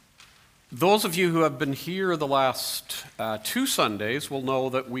Those of you who have been here the last two Sundays will know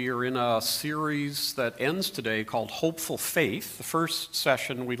that we are in a series that ends today called Hopeful Faith. The first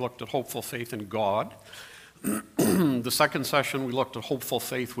session we looked at hopeful faith in God. The second session we looked at hopeful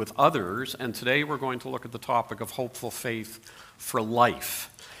faith with others. And today we're going to look at the topic of hopeful faith for life.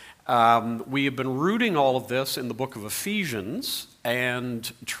 We have been rooting all of this in the book of Ephesians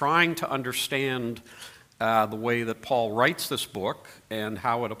and trying to understand the way that Paul writes this book and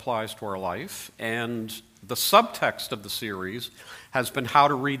how it applies to our life. And the subtext of the series has been how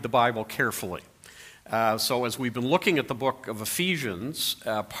to read the Bible carefully. So as we've been looking at the book of Ephesians,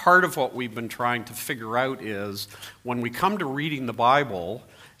 part of what we've been trying to figure out is when we come to reading the Bible,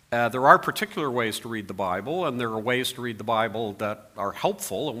 there are particular ways to read the Bible, and there are ways to read the Bible that are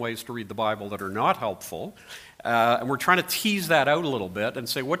helpful and ways to read the Bible that are not helpful. And we're trying to tease that out a little bit and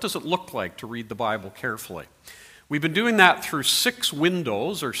say, what does it look like to read the Bible carefully? We've been doing that through 6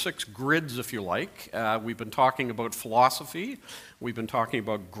 windows, or 6 grids, if you like. We've been talking about philosophy. We've been talking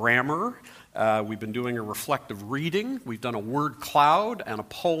about grammar. We've been doing a reflective reading. We've done a word cloud and a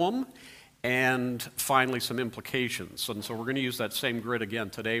poem, and finally some implications. And so we're going to use that same grid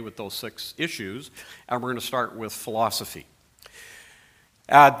again today with those 6 issues, and we're going to start with philosophy.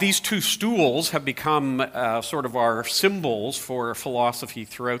 These 2 stools have become sort of our symbols for philosophy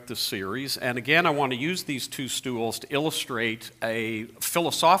throughout this series. And again, I want to use these 2 stools to illustrate a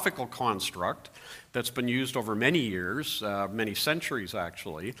philosophical construct that's been used over many years, many centuries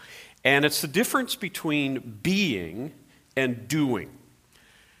actually. And it's the difference between being and doing.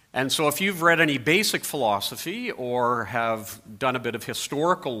 And so if you've read any basic philosophy or have done a bit of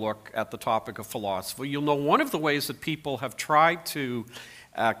historical look at the topic of philosophy, you'll know one of the ways that people have tried to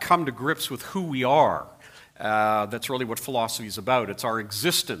come to grips with who we are. That's really what philosophy is about. It's our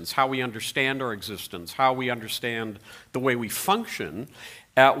existence, how we understand our existence, how we understand the way we function.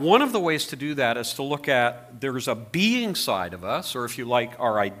 One of the ways to do that is to look at there's a being side of us, or if you like,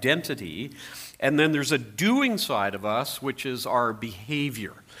 our identity, and then there's a doing side of us, which is our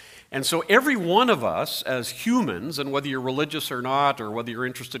behavior. And so every one of us as humans, and whether you're religious or not, or whether you're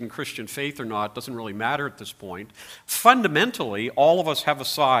interested in Christian faith or not, doesn't really matter at this point. Fundamentally, all of us have a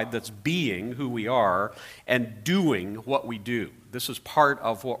side that's being who we are and doing what we do. This is part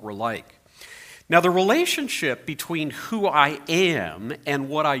of what we're like. Now, the relationship between who I am and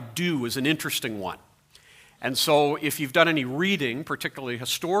what I do is an interesting one. And so if you've done any reading, particularly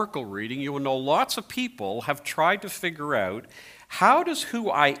historical reading, you will know lots of people have tried to figure out how does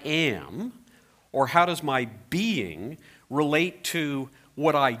who I am, or how does my being, relate to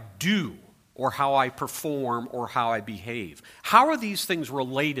what I do, or how I perform, or how I behave? How are these things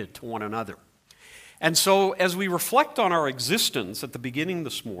related to one another? And so as we reflect on our existence at the beginning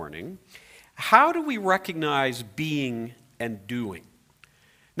this morning, how do we recognize being and doing?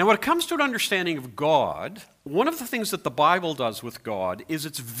 Now, when it comes to an understanding of God, one of the things that the Bible does with God is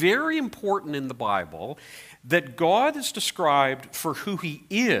it's very important in the Bible that God is described for who he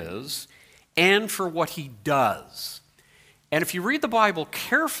is and for what he does. And if you read the Bible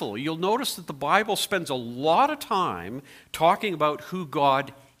carefully, you'll notice that the Bible spends a lot of time talking about who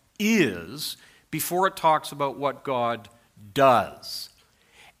God is before it talks about what God does.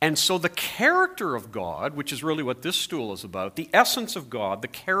 And so the character of God, which is really what this stool is about, the essence of God, the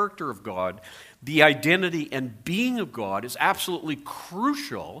character of God, the identity and being of God is absolutely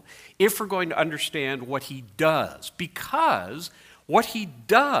crucial if we're going to understand what he does, because what he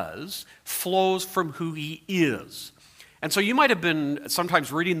does flows from who he is. And so you might have been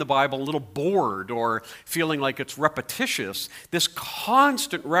sometimes reading the Bible a little bored or feeling like it's repetitious, this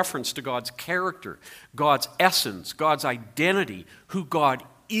constant reference to God's character, God's essence, God's identity, who God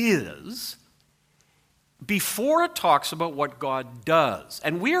is, before it talks about what God does.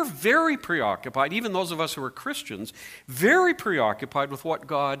 And we are very preoccupied, even those of us who are Christians, very preoccupied with what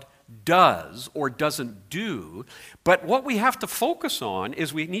God does or doesn't do. But what we have to focus on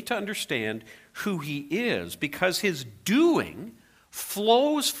is we need to understand who he is, because his doing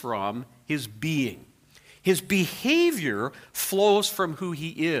flows from his being. His behavior flows from who he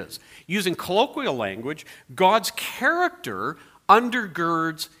is. Using colloquial language, God's character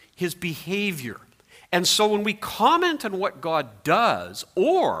undergirds his behavior. And so when we comment on what God does,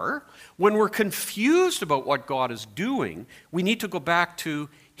 or when we're confused about what God is doing, we need to go back to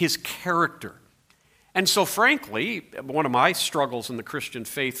his character. And so frankly, one of my struggles in the Christian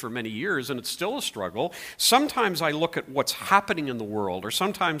faith for many years, and it's still a struggle, sometimes I look at what's happening in the world, or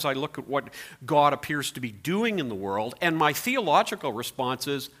sometimes I look at what God appears to be doing in the world, and my theological response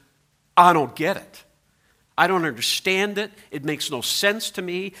is, I don't get it. I don't understand it. It makes no sense to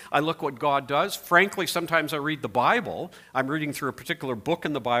me. I look what God does. Frankly, sometimes I read the Bible. I'm reading through a particular book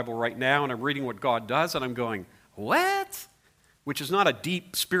in the Bible right now, and I'm reading what God does, and I'm going, what? Which is not a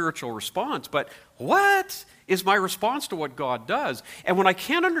deep spiritual response, but what is my response to what God does? And when I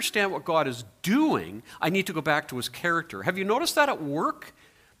can't understand what God is doing, I need to go back to his character. Have you noticed that at work?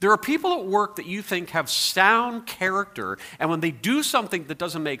 There are people at work that you think have sound character, and when they do something that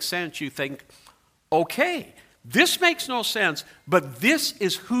doesn't make sense, you think, okay, this makes no sense, but this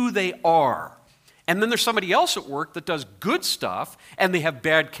is who they are. And then there's somebody else at work that does good stuff, and they have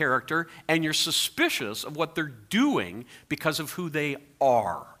bad character, and you're suspicious of what they're doing because of who they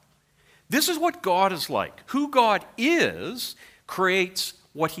are. This is what God is like. Who God is creates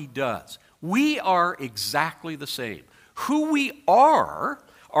what he does. We are exactly the same. Who we are,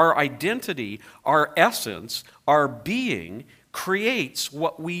 our identity, our essence, our being, creates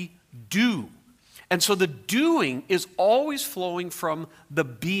what we do. And so the doing is always flowing from the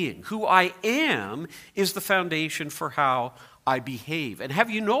being. Who I am is the foundation for how I behave. And have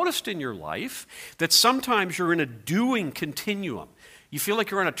you noticed in your life that sometimes you're in a doing continuum? You feel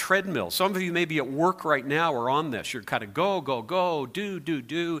like you're on a treadmill. Some of you may be at work right now or on this. You're kind of go, go, go,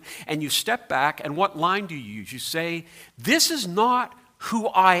 do. And you step back, and what line do you use? You say, this is not who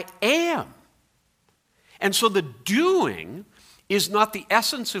I am. And so the doing is not the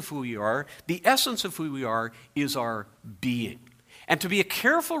essence of who we are. The essence of who we are is our being. And to be a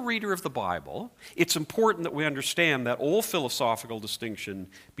careful reader of the Bible, it's important that we understand that old philosophical distinction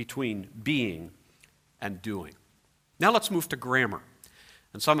between being and doing. Now let's move to grammar.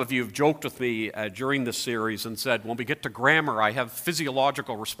 And some of you have joked with me during this series and said, when we get to grammar, I have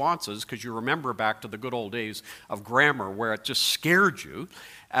physiological responses, because you remember back to the good old days of grammar where it just scared you.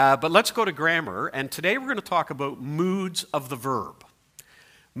 But let's go to grammar, and today we're going to talk about moods of the verb.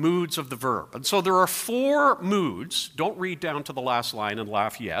 Moods of the verb. And so there are 4 moods. Don't read down to the last line and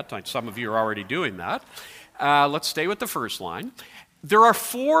laugh yet. Some of you are already doing that. Let's stay with the first line. There are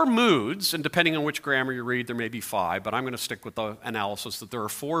 4 moods, and depending on which grammar you read, there may be 5, but I'm going to stick with the analysis that there are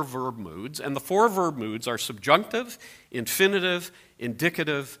 4 verb moods, and the 4 verb moods are subjunctive, infinitive,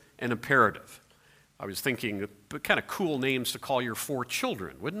 indicative, and imperative. I was thinking, kind of cool names to call your 4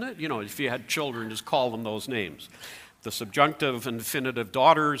 children, wouldn't it? You know, if you had children, just call them those names. The subjunctive and infinitive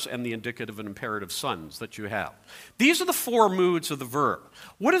daughters and the indicative and imperative sons that you have. These are the 4 moods of the verb.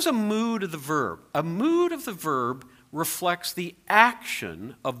 What is a mood of the verb? A mood of the verb reflects the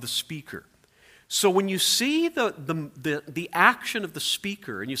action of the speaker. So when you see the action of the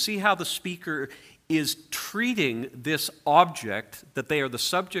speaker, and you see how the speaker is treating this object that they are the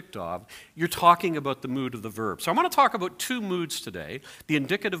subject of, you're talking about the mood of the verb. So I want to talk about 2 moods today, the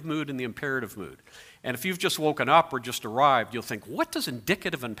indicative mood and the imperative mood. And if you've just woken up or just arrived, you'll think, what does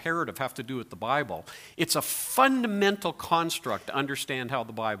indicative and imperative have to do with the Bible? It's a fundamental construct to understand how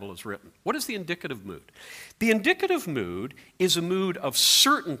the Bible is written. What is the indicative mood? The indicative mood is a mood of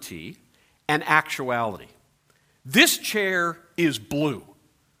certainty and actuality. This chair is blue.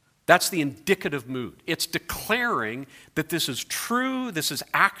 That's the indicative mood. It's declaring that this is true, this is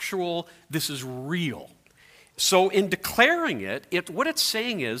actual, this is real. So in declaring it, what it's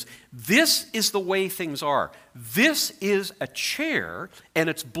saying is, this is the way things are. This is a chair, and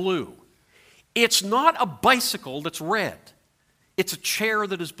it's blue. It's not a bicycle that's red. It's a chair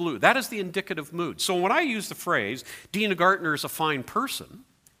that is blue. That is the indicative mood. So when I use the phrase, Dina Gartner is a fine person,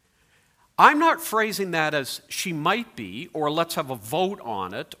 I'm not phrasing that as she might be, or let's have a vote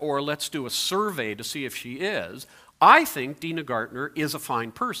on it, or let's do a survey to see if she is. I think Dina Gartner is a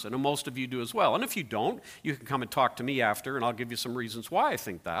fine person, and most of you do as well. And if you don't, you can come and talk to me after, and I'll give you some reasons why I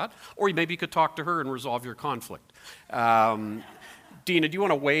think that. Or maybe you could talk to her and resolve your conflict. Dina, do you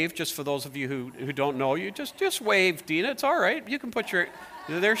want to wave, just for those of you who don't know you? Just wave, Dina. It's all right. You can put your...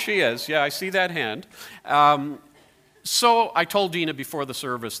 There she is. Yeah, I see that hand. So I told Dina before the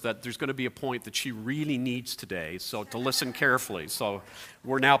service that there's going to be a point that she really needs today, so to listen carefully. So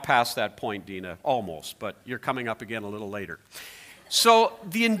we're now past that point, Dina, almost, but you're coming up again a little later. So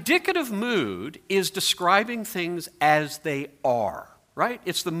the indicative mood is describing things as they are, right?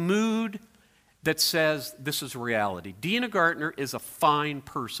 It's the mood that says this is reality. Dina Gartner is a fine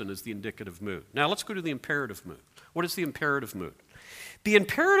person is the indicative mood. Now let's go to the imperative mood. What is the imperative mood? The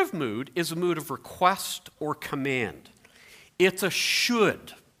imperative mood is a mood of request or command. It's a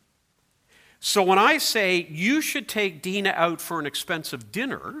should. So when I say, you should take Dina out for an expensive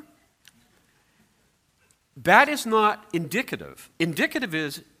dinner, that is not indicative. Indicative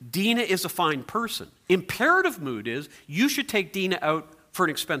is, Dina is a fine person. Imperative mood is, you should take Dina out for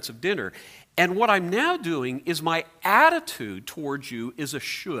an expensive dinner. And what I'm now doing is my attitude towards you is a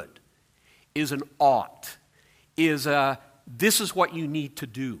should, is an ought. is this is what you need to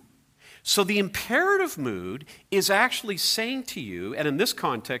do. So the imperative mood is actually saying to you, and in this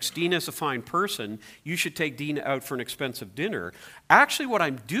context, Dina is a fine person, you should take Dina out for an expensive dinner. Actually, what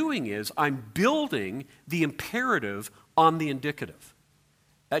I'm doing is I'm building the imperative on the indicative.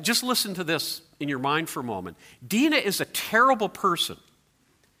 Just listen to this in your mind for a moment. Dina is a terrible person.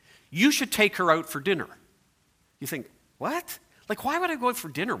 You should take her out for dinner. You think, what? Like, why would I go out for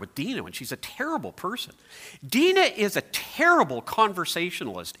dinner with Dina when she's a terrible person? Dina is a terrible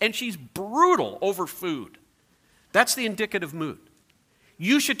conversationalist, and she's brutal over food. That's the indicative mood.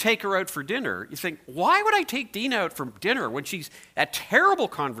 You should take her out for dinner. You think, why would I take Dina out for dinner when she's a terrible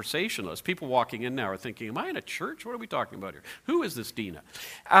conversationalist? People walking in now are thinking, am I in a church? What are we talking about here? Who is this Dina?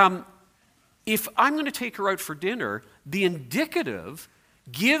 If I'm going to take her out for dinner, the indicative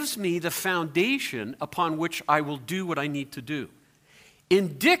gives me the foundation upon which I will do what I need to do.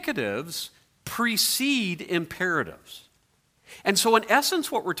 Indicatives precede imperatives. And so in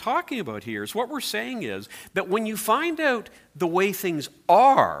essence, what we're talking about here is what we're saying is that when you find out the way things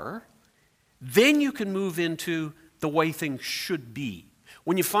are, then you can move into the way things should be.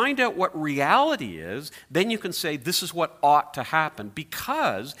 When you find out what reality is, then you can say this is what ought to happen,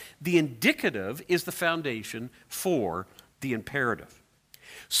 because the indicative is the foundation for the imperative.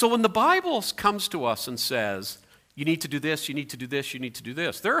 So when the Bible comes to us and says, you need to do this, you need to do this, you need to do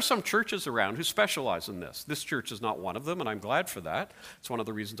this. There are some churches around who specialize in this. This church is not one of them, and I'm glad for that. It's one of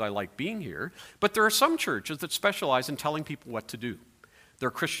the reasons I like being here. But there are some churches that specialize in telling people what to do. There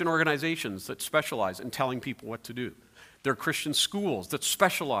are Christian organizations that specialize in telling people what to do. There are Christian schools that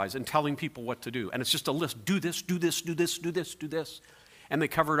specialize in telling people what to do. And it's just a list, do this, do this, do this, do this, do this. And they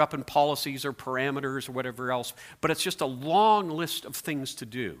cover it up in policies or parameters or whatever else. But it's just a long list of things to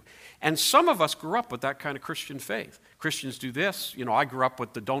do. And some of us grew up with that kind of Christian faith. Christians do this. You know, I grew up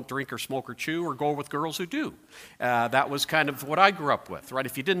with the don't drink or smoke or chew or go with girls who do. That was kind of what I grew up with, right?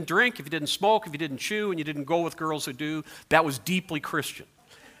 If you didn't drink, if you didn't smoke, if you didn't chew, and you didn't go with girls who do, that was deeply Christian.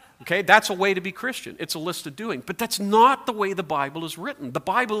 Okay, that's a way to be Christian. It's a list of doing. But that's not the way the Bible is written. The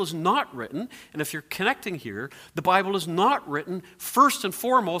Bible is not written, and if you're connecting here, the Bible is not written first and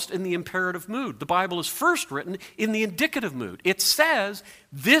foremost in the imperative mood. The Bible is first written in the indicative mood. It says,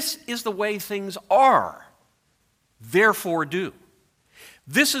 this is the way things are, therefore do.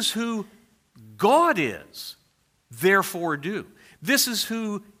 This is who God is, therefore do. This is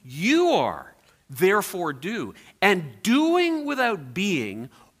who you are, therefore do. And doing without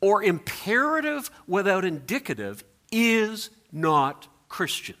being, or imperative without indicative, is not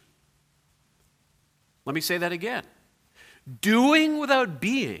Christian. Let me say that again. Doing without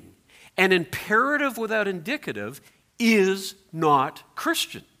being and imperative without indicative is not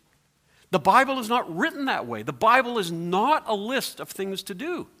Christian. The Bible is not written that way. The Bible is not a list of things to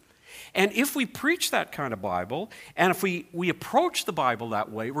do. And if we preach that kind of Bible, and if we approach the Bible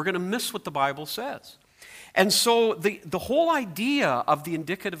that way, we're going to miss what the Bible says. And so the whole idea of the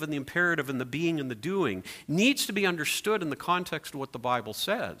indicative and the imperative and the being and the doing needs to be understood in the context of what the Bible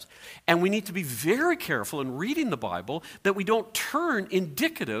says. And we need to be very careful in reading the Bible that we don't turn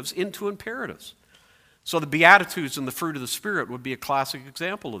indicatives into imperatives. So the Beatitudes and the fruit of the Spirit would be a classic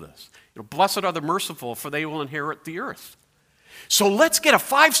example of this. You know, blessed are the merciful, for they will inherit the earth. So let's get a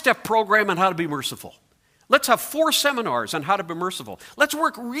 5-step program on how to be merciful. Let's have 4 seminars on how to be merciful. Let's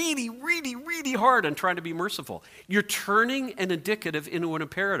work really, really, really hard on trying to be merciful. You're turning an indicative into an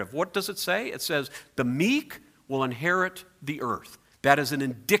imperative. What does it say? It says, the meek will inherit the earth. That is an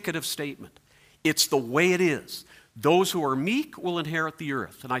indicative statement. It's the way it is. Those who are meek will inherit the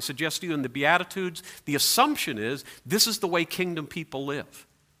earth. And I suggest to you in the Beatitudes, the assumption is this is the way kingdom people live.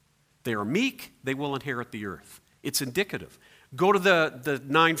 They are meek, they will inherit the earth. It's indicative. Go to the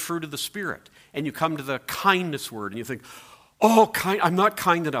 9 fruit of the Spirit, and you come to the kindness word, and you think, oh, I'm not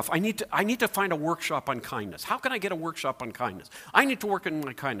kind enough. I need to find a workshop on kindness. How can I get a workshop on kindness? I need to work on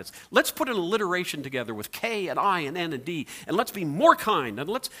my kindness. Let's put an alliteration together with K and I and N and D, and let's be more kind, and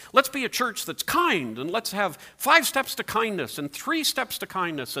let's be a church that's kind, and let's have 5 steps to kindness, and 3 steps to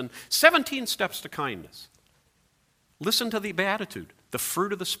kindness, and 17 steps to kindness. Listen to the Beatitude. The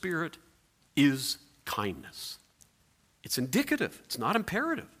fruit of the Spirit is kindness. It's indicative. It's not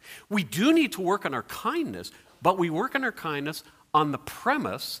imperative. We do need to work on our kindness, but we work on our kindness on the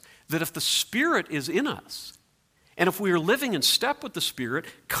premise that if the Spirit is in us, and if we are living in step with the Spirit,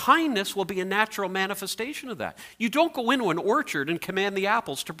 kindness will be a natural manifestation of that. You don't go into an orchard and command the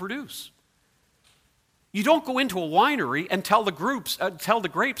apples to produce. You don't go into a winery and tell the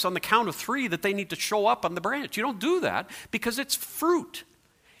grapes on the count of 3 that they need to show up on the branch. You don't do that because it's fruit.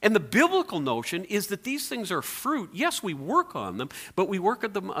 And the biblical notion is that these things are fruit. Yes, we work on them, but we work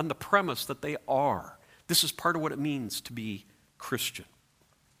on them on the premise that they are This is part of what it means to be Christian.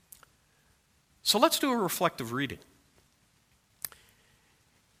 So let's do a reflective reading.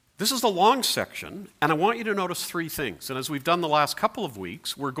 This is the long section, and I want you to notice three things. And as we've done the last couple of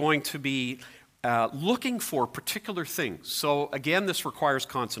weeks, we're going to be looking for particular things. So again, this requires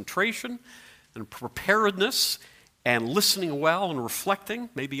concentration and preparedness and listening well and reflecting,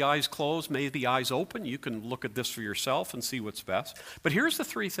 maybe eyes closed, maybe eyes open. You can look at this for yourself and see what's best. But here's the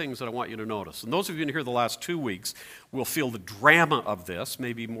three things that I want you to notice. And those of you in here the last 2 weeks will feel the drama of this,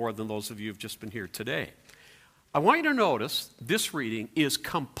 maybe more than those of you who've just been here today. I want you to notice this reading is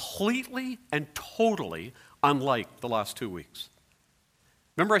completely and totally unlike the last 2 weeks.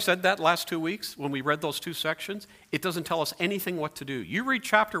 Remember I said that last 2 weeks when we read those two sections? It doesn't tell us anything what to do. You read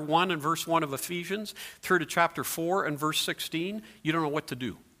chapter 1 and verse 1 of Ephesians through to chapter 4 and verse 16, you don't know what to do.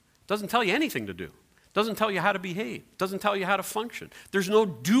 It doesn't tell you anything to do. It doesn't tell you how to behave. It doesn't tell you how to function. There's no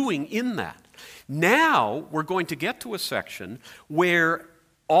doing in that. Now we're going to get to a section where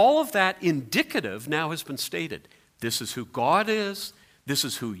all of that indicative now has been stated. This is who God is. This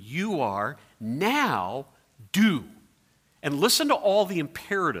is who you are. Now do. And listen to all the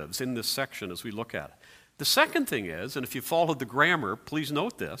imperatives in this section as we look at it. The second thing is, and if you followed the grammar, please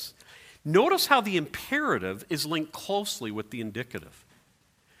note this, notice how the imperative is linked closely with the indicative.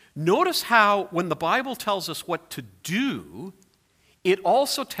 Notice how when the Bible tells us what to do, it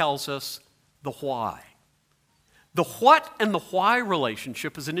also tells us the why. The what and the why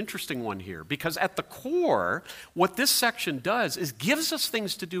relationship is an interesting one here because at the core, what this section does is gives us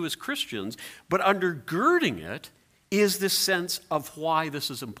things to do as Christians, but undergirding it is this sense of why this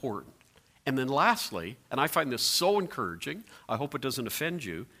is important. And then lastly, and I find this so encouraging, I hope it doesn't offend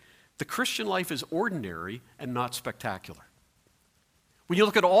you, the Christian life is ordinary and not spectacular. When you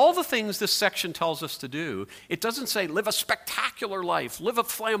look at all the things this section tells us to do, it doesn't say live a spectacular life, live a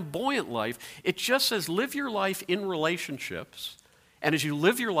flamboyant life. It just says live your life in relationships. And as you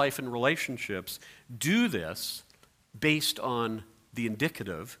live your life in relationships, do this based on the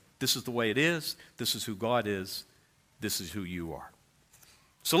indicative. This is the way it is. This is who God is. This is who you are.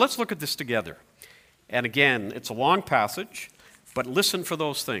 So let's look at this together. And again, it's a long passage, but listen for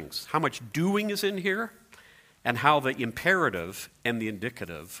those things. How much doing is in here? And how the imperative and the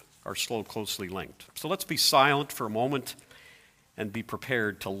indicative are so closely linked. So let's be silent for a moment and be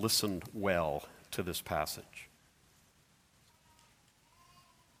prepared to listen well to this passage.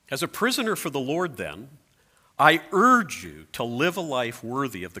 As a prisoner for the Lord, then, I urge you to live a life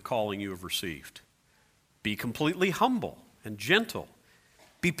worthy of the calling you have received. Be completely humble and gentle.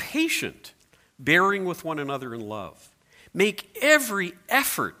 Be patient, bearing with one another in love. Make every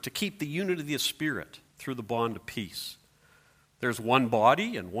effort to keep the unity of the Spirit through the bond of peace. There's one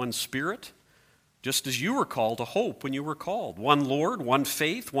body and one Spirit, just as you were called to hope when you were called. One Lord, one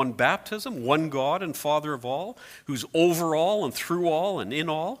faith, one baptism, one God and Father of all, who's over all and through all and in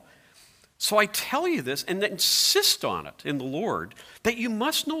all. So I tell you this and insist on it in the Lord, that you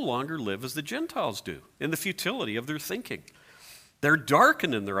must no longer live as the Gentiles do, in the futility of their thinking. They're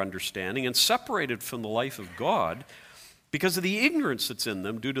darkened in their understanding and separated from the life of God because of the ignorance that's in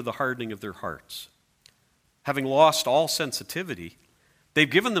them due to the hardening of their hearts. Having lost all sensitivity, they've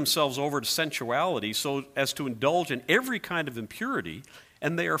given themselves over to sensuality so as to indulge in every kind of impurity,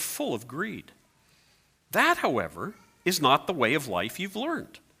 and they are full of greed. That, however, is not the way of life you've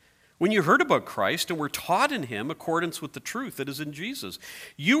learned. When you heard about Christ and were taught in him accordance with the truth that is in Jesus,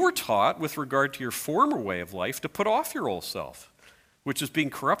 you were taught with regard to your former way of life to put off your old self, which is being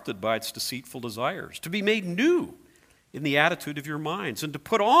corrupted by its deceitful desires, to be made new in the attitude of your minds, and to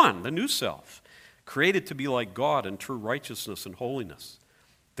put on the new self, created to be like God in true righteousness and holiness.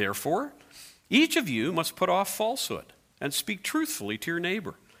 Therefore, each of you must put off falsehood and speak truthfully to your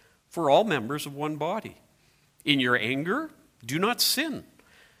neighbor, for all members of one body. In your anger, do not sin.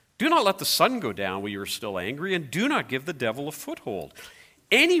 Do not let the sun go down while you are still angry, and do not give the devil a foothold.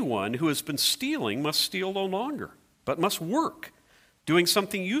 Anyone who has been stealing must steal no longer, but must work, doing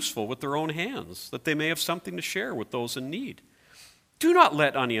something useful with their own hands, that they may have something to share with those in need. Do not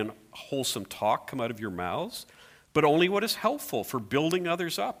let any unwholesome talk come out of your mouths, but only what is helpful for building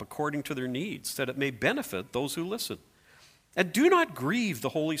others up according to their needs, that it may benefit those who listen. And do not grieve the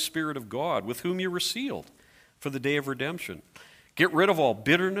Holy Spirit of God, with whom you were sealed for the day of redemption. Get rid of all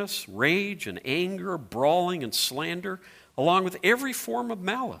bitterness, rage, and anger, brawling, and slander, along with every form of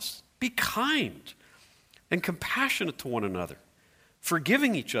malice. Be kind and compassionate to one another,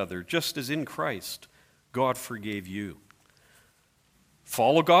 forgiving each other just as in Christ God forgave you.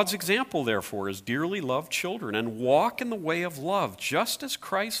 Follow God's example, therefore, as dearly loved children, and walk in the way of love, just as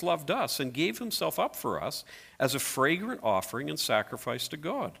Christ loved us and gave himself up for us as a fragrant offering and sacrifice to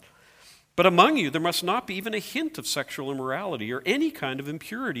God. But among you there must not be even a hint of sexual immorality or any kind of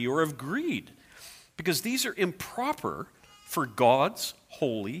impurity or of greed, because these are improper for God's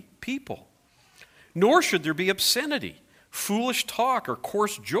holy people. Nor should there be obscenity, foolish talk, or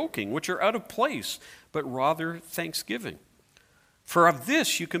coarse joking, which are out of place, but rather thanksgiving. For of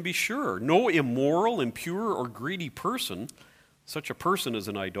this you can be sure, no immoral, impure, or greedy person, such a person as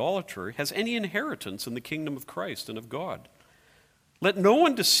an idolater, has any inheritance in the kingdom of Christ and of God. Let no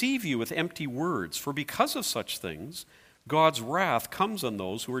one deceive you with empty words, for because of such things, God's wrath comes on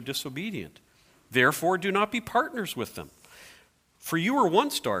those who are disobedient. Therefore, do not be partners with them. For you were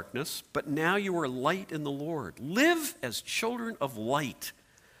once darkness, but now you are light in the Lord. Live as children of light.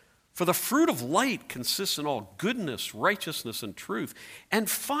 For the fruit of light consists in all goodness, righteousness, and truth, and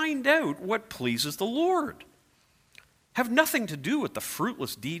find out what pleases the Lord. Have nothing to do with the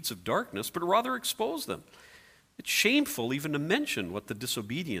fruitless deeds of darkness, but rather expose them. It's shameful even to mention what the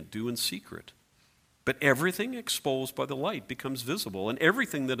disobedient do in secret. But everything exposed by the light becomes visible, and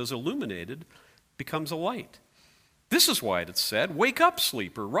everything that is illuminated becomes a light. This is why it is said, "Wake up,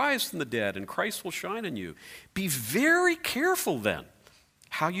 sleeper, rise from the dead, and Christ will shine on you." Be very careful then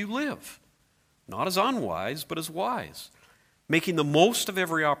how you live, not as unwise, but as wise, making the most of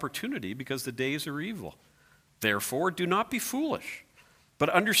every opportunity because the days are evil. Therefore, do not be foolish, but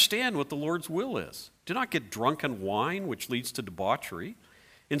understand what the Lord's will is. Do not get drunk on wine, which leads to debauchery.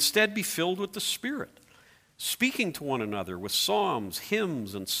 Instead, be filled with the Spirit, speaking to one another with psalms,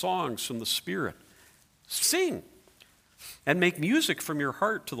 hymns, and songs from the Spirit. Sing and make music from your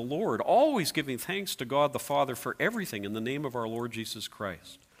heart to the Lord, always giving thanks to God the Father for everything in the name of our Lord Jesus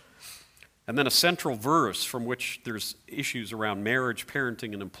Christ. And then a central verse from which there's issues around marriage,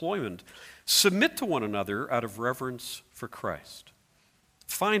 parenting, and employment. Submit to one another out of reverence for Christ.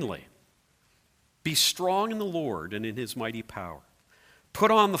 Finally, be strong in the Lord and in his mighty power. Put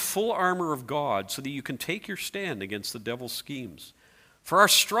on the full armor of God so that you can take your stand against the devil's schemes. For our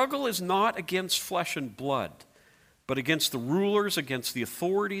struggle is not against flesh and blood, but against the rulers, against the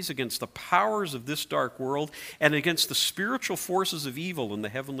authorities, against the powers of this dark world, and against the spiritual forces of evil in the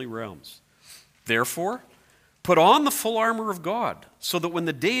heavenly realms. Therefore, put on the full armor of God, so that when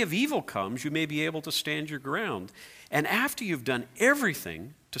the day of evil comes, you may be able to stand your ground. And after you've done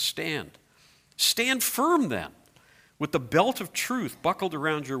everything, to stand. Stand firm then, with the belt of truth buckled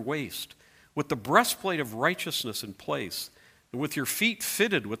around your waist, with the breastplate of righteousness in place, and with your feet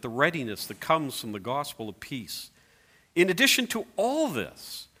fitted with the readiness that comes from the gospel of peace. In addition to all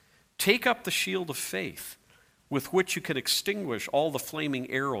this, take up the shield of faith, with which you can extinguish all the flaming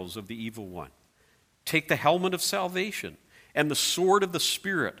arrows of the evil one. Take the helmet of salvation and the sword of the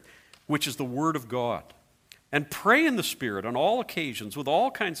Spirit, which is the word of God. And pray in the Spirit on all occasions with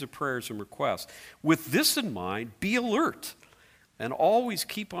all kinds of prayers and requests. With this in mind, be alert and always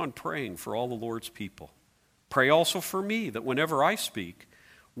keep on praying for all the Lord's people. Pray also for me, that whenever I speak,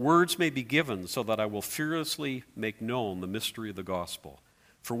 words may be given so that I will fearlessly make known the mystery of the gospel,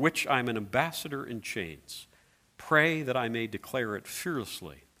 for which I am an ambassador in chains. Pray that I may declare it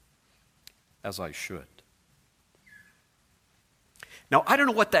fearlessly as I should. Now, I don't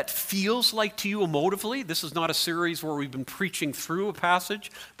know what that feels like to you emotively. This is not a series where we've been preaching through a passage,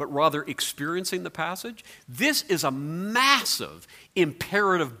 but rather experiencing the passage. This is a massive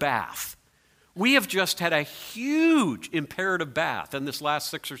imperative bath. We have just had a huge imperative bath in this last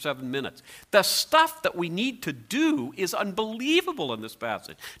 6 or 7 minutes. The stuff that we need to do is unbelievable in this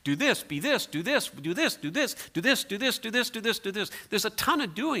passage. Do this, be this, do this, do this, do this, do this, do this, do this, do this, do this. There's a ton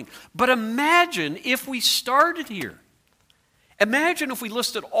of doing. But imagine if we started here. Imagine if we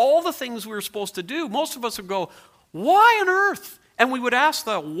listed all the things we were supposed to do. Most of us would go, why on earth? And we would ask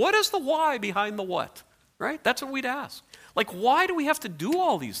what is the why behind the what? Right? That's what we'd ask. Like, why do we have to do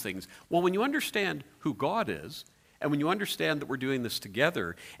all these things? Well, when you understand who God is, and when you understand that we're doing this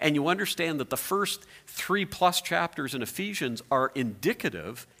together, and you understand that the first 3+ chapters in Ephesians are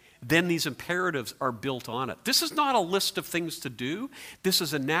indicative, then these imperatives are built on it. This is not a list of things to do. This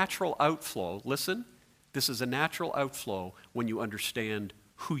is a natural outflow. Listen, this is a natural outflow when you understand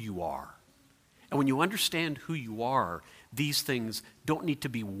who you are. And when you understand who you are, these things don't need to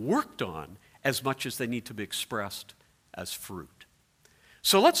be worked on as much as they need to be expressed as fruit.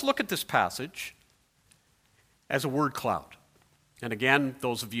 So let's look at this passage as a word cloud. And again,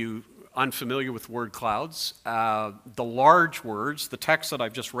 those of you unfamiliar with word clouds, the large words, the text that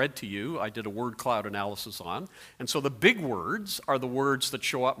I've just read to you, I did a word cloud analysis on. And so the big words are the words that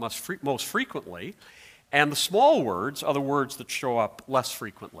show up most frequently, and the small words are the words that show up less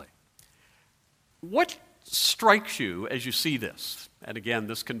frequently. What strikes you as you see this? And again,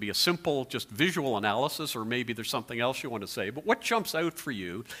 this can be a simple, just visual analysis, or maybe there's something else you want to say. But what jumps out for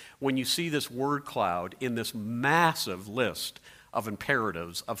you when you see this word cloud in this massive list of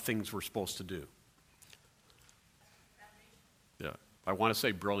imperatives of things we're supposed to do? Yeah, I want to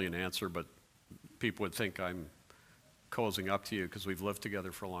say brilliant answer, but people would think I'm cozying up to you because we've lived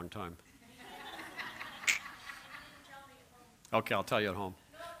together for a long time. Okay, I'll tell you at home.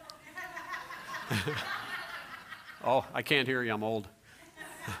 Oh, I can't hear you. I'm old.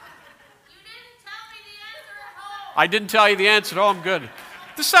 I didn't tell you the answer at home. Good.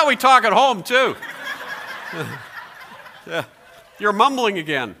 This is how we talk at home, too. Yeah. You're mumbling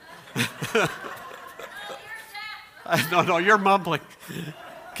again. No, you're mumbling.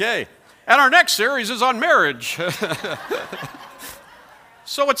 Okay. And our next series is on marriage.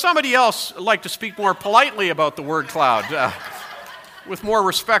 So would somebody else like to speak more politely about the word cloud, with more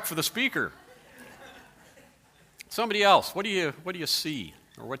respect for the speaker? Somebody else, what do you see,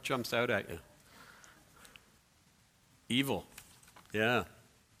 or what jumps out at you? Evil. Yeah.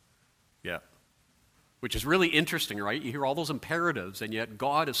 Which is really interesting, right? You hear all those imperatives, and yet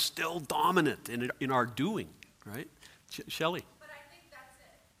God is still dominant in our doing, right? Shelley? But I think that's it.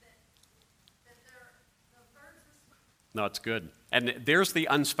 That the verbs are... No, it's good. And there's the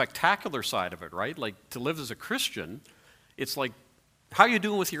unspectacular side of it, right? Like, to live as a Christian, it's like, how are you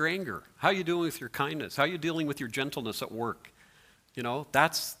doing with your anger? How are you doing with your kindness? How are you dealing with your gentleness at work? You know,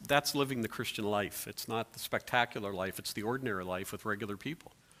 that's living the Christian life. It's not the spectacular life. It's the ordinary life with regular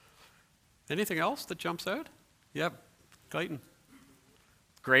people. Anything else that jumps out? Yeah, Clayton.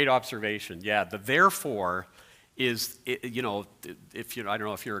 Great observation. Yeah, the therefore is, you know, I don't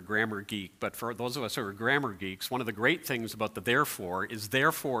know if you're a grammar geek, but for those of us who are grammar geeks, one of the great things about the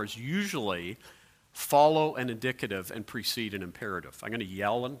therefores usually follow an indicative and precede an imperative. I'm going to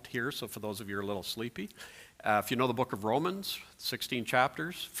yell in here, so for those of you who are a little sleepy, if you know the book of Romans, 16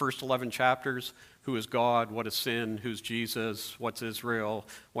 chapters, first 11 chapters, who is God, what is sin, who's Jesus, what's Israel,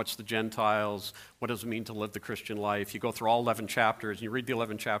 what's the Gentiles, what does it mean to live the Christian life? You go through all 11 chapters, and you read the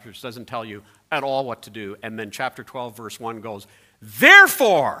 11 chapters, it doesn't tell you at all what to do. And then chapter 12, verse 1 goes,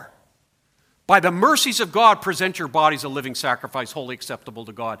 therefore, by the mercies of God, present your bodies a living sacrifice, wholly acceptable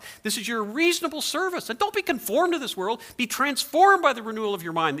to God. This is your reasonable service. And don't be conformed to this world. Be transformed by the renewal of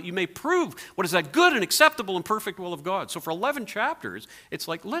your mind, that you may prove what is that good and acceptable and perfect will of God. So for 11 chapters, it's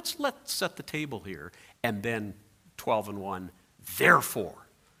like, let's set the table here. And then 12 and 1, therefore,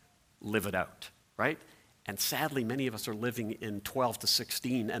 live it out, right? And sadly, many of us are living in 12 to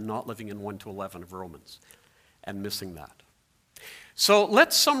 16 and not living in 1 to 11 of Romans and missing that. So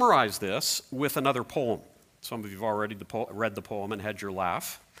let's summarize this with another poem. Some of you have already read the poem and had your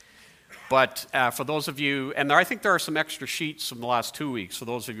laugh. But for those of you, and I think there are some extra sheets from the last 2 weeks, for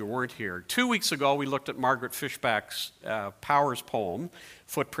those of you who weren't here. 2 weeks ago, we looked at Margaret Fishback's Powers poem,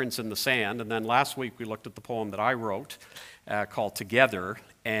 Footprints in the Sand. And then last week, we looked at the poem that I wrote called Together.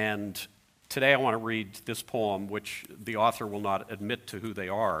 And today, I want to read this poem, which the author will not admit to who they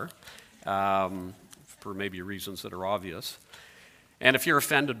are, for maybe reasons that are obvious. And if you're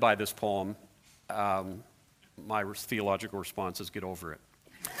offended by this poem, my theological response is get over it.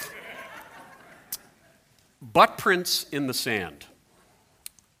 Buttprints in the sand.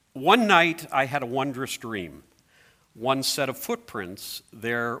 One night I had a wondrous dream. One set of footprints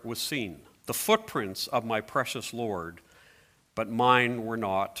there was seen, the footprints of my precious Lord, but mine were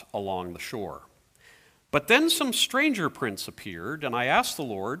not along the shore. But then some stranger prints appeared, and I asked the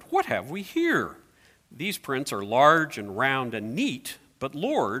Lord, what have we here? These prints are large and round and neat, but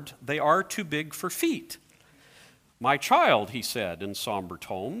Lord, they are too big for feet. My child, he said in somber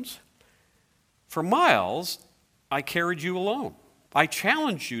tones, for miles I carried you alone. I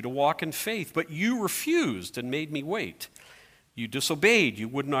challenged you to walk in faith, but you refused and made me wait. You disobeyed, you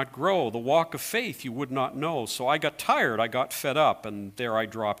would not grow. The walk of faith you would not know. So I got tired, I got fed up, and there I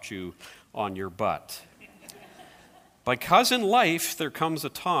dropped you on your butt. Because in life there comes a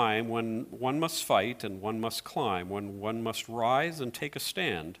time when one must fight and one must climb, when one must rise and take a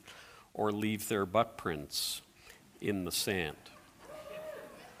stand, or leave their butt prints in the sand.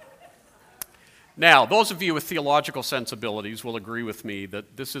 Now, those of you with theological sensibilities will agree with me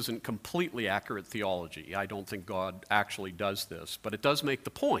that this isn't completely accurate theology. I don't think God actually does this, but it does make the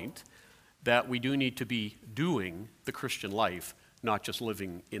point that we do need to be doing the Christian life, not just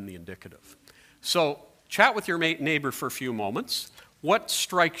living in the indicative. So, chat with your neighbor for a few moments. What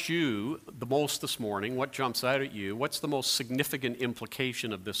strikes you the most this morning? What jumps out at you? What's the most significant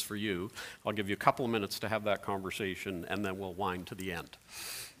implication of this for you? I'll give you a couple of minutes to have that conversation, and then we'll wind to the end.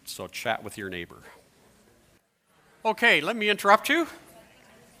 So chat with your neighbor. Okay, let me interrupt you.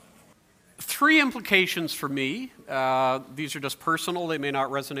 Three implications for me. These are just personal. They may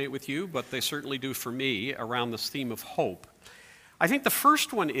not resonate with you, but they certainly do for me around this theme of hope. I think the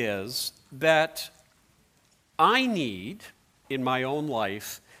first one is that I need, in my own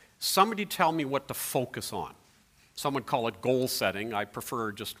life, somebody to tell me what to focus on. Some would call it goal setting. I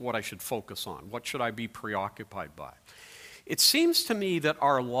prefer just what I should focus on. What should I be preoccupied by? It seems to me that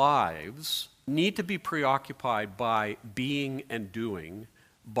our lives need to be preoccupied by being and doing,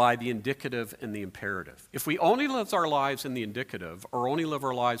 by the indicative and the imperative. If we only live our lives in the indicative or only live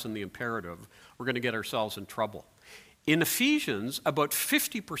our lives in the imperative, we're going to get ourselves in trouble. In Ephesians, about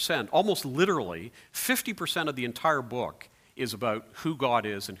 50%, almost literally, 50% of the entire book is about who God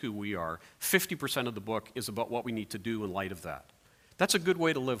is and who we are. 50% of the book is about what we need to do in light of that. That's a good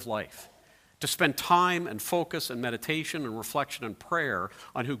way to live life. To spend time and focus and meditation and reflection and prayer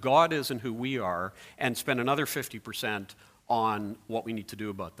on who God is and who we are, and spend another 50% on what we need to do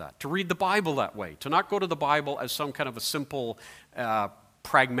about that. To read the Bible that way. To not go to the Bible as some kind of a simple,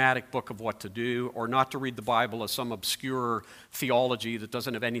 pragmatic book of what to do, or not to read the Bible as some obscure theology that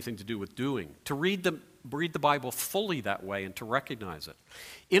doesn't have anything to do with doing. To read the Bible fully that way and to recognize it.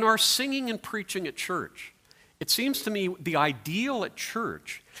 In our singing and preaching at church, it seems to me the ideal at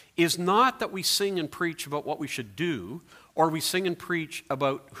church is not that we sing and preach about what we should do, or we sing and preach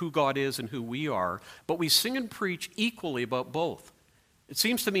about who God is and who we are, but we sing and preach equally about both. It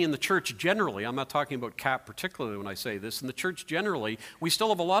seems to me in the church generally, I'm not talking about CAP particularly when I say this, in the church generally, we still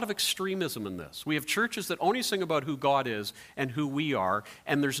have a lot of extremism in this. We have churches that only sing about who God is and who we are,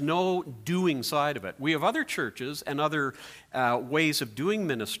 and there's no doing side of it. We have other churches and other ways of doing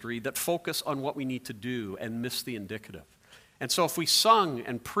ministry that focus on what we need to do and miss the indicative. And so if we sung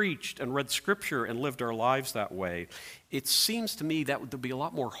and preached and read Scripture and lived our lives that way, it seems to me that there'd be a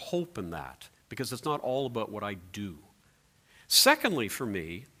lot more hope in that, because it's not all about what I do. Secondly, for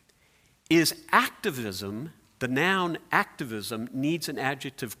me, is activism. The noun activism needs an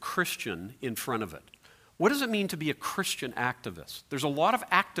adjective Christian in front of it. What does it mean to be a Christian activist? There's a lot of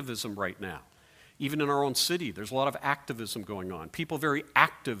activism right now. Even in our own city, there's a lot of activism going on. People very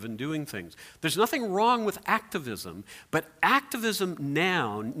active in doing things. There's nothing wrong with activism, but activism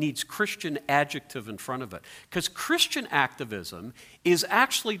noun needs Christian adjective in front of it. Because Christian activism is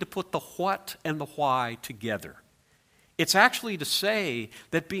actually to put the what and the why together. It's actually to say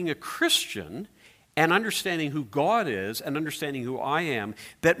that being a Christian and understanding who God is and understanding who I am,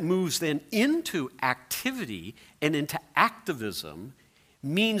 that moves then into activity and into activism,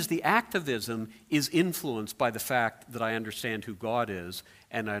 means the activism is influenced by the fact that I understand who God is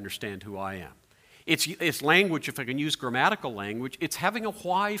and I understand who I am. It's language, if I can use grammatical language, it's having a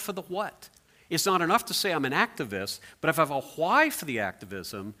why for the what. It's not enough to say I'm an activist, but if I have a why for the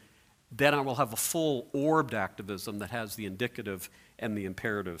activism, then I will have a full orbed activism that has the indicative and the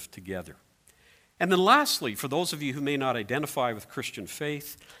imperative together. And then lastly, for those of you who may not identify with Christian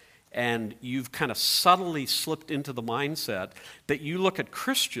faith, and you've kind of subtly slipped into the mindset that you look at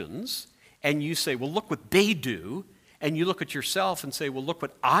Christians and you say, well, look what they do, and you look at yourself and say, well, look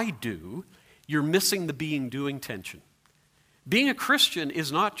what I do, you're missing the being-doing tension. Being a Christian is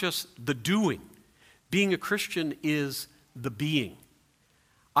not just the doing. Being a Christian is the being.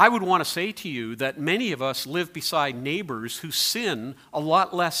 I would want to say to you that many of us live beside neighbors who sin a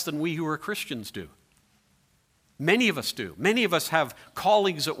lot less than we who are Christians do. Many of us do. Many of us have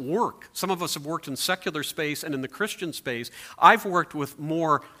colleagues at work. Some of us have worked in secular space and in the Christian space. I've worked with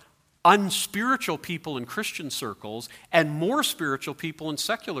more unspiritual people in Christian circles and more spiritual people in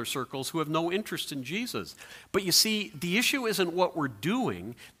secular circles who have no interest in Jesus. But you see, the issue isn't what we're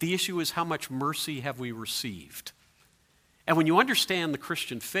doing. The issue is how much mercy have we received. And when you understand the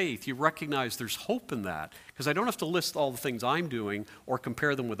Christian faith, you recognize there's hope in that, because I don't have to list all the things I'm doing or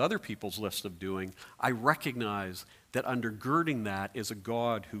compare them with other people's list of doing. I recognize that undergirding that is a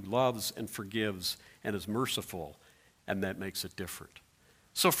God who loves and forgives and is merciful, and that makes it different.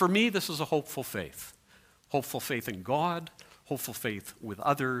 So for me, this is a hopeful faith. Hopeful faith in God, hopeful faith with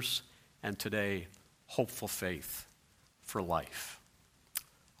others, and today, hopeful faith for life.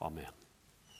 Amen.